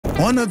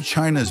One of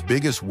China's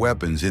biggest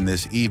weapons in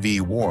this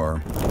EV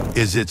war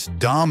is its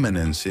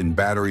dominance in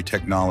battery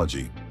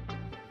technology.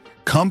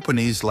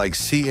 Companies like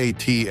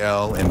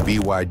CATL and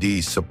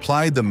BYD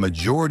supply the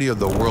majority of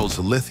the world's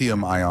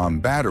lithium-ion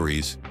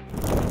batteries,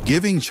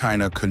 giving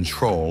China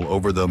control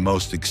over the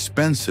most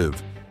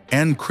expensive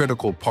and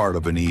critical part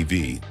of an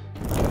EV.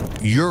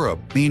 Europe,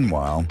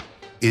 meanwhile,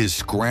 is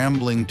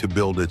scrambling to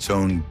build its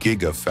own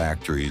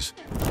gigafactories,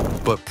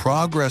 but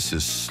progress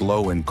is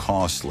slow and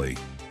costly.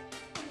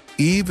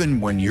 Even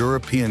when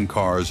European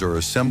cars are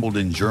assembled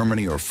in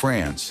Germany or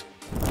France,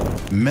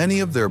 many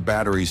of their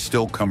batteries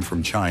still come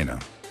from China.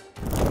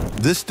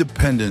 This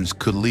dependence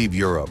could leave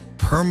Europe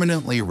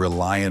permanently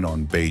reliant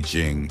on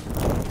Beijing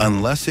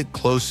unless it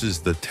closes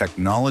the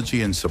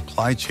technology and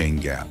supply chain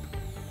gap.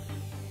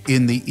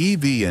 In the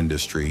EV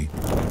industry,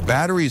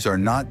 batteries are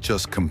not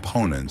just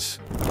components,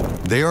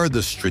 they are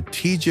the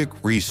strategic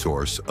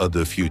resource of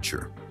the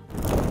future.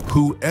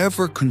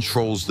 Whoever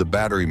controls the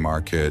battery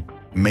market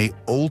may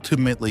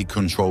ultimately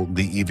control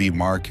the EV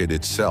market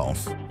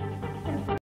itself.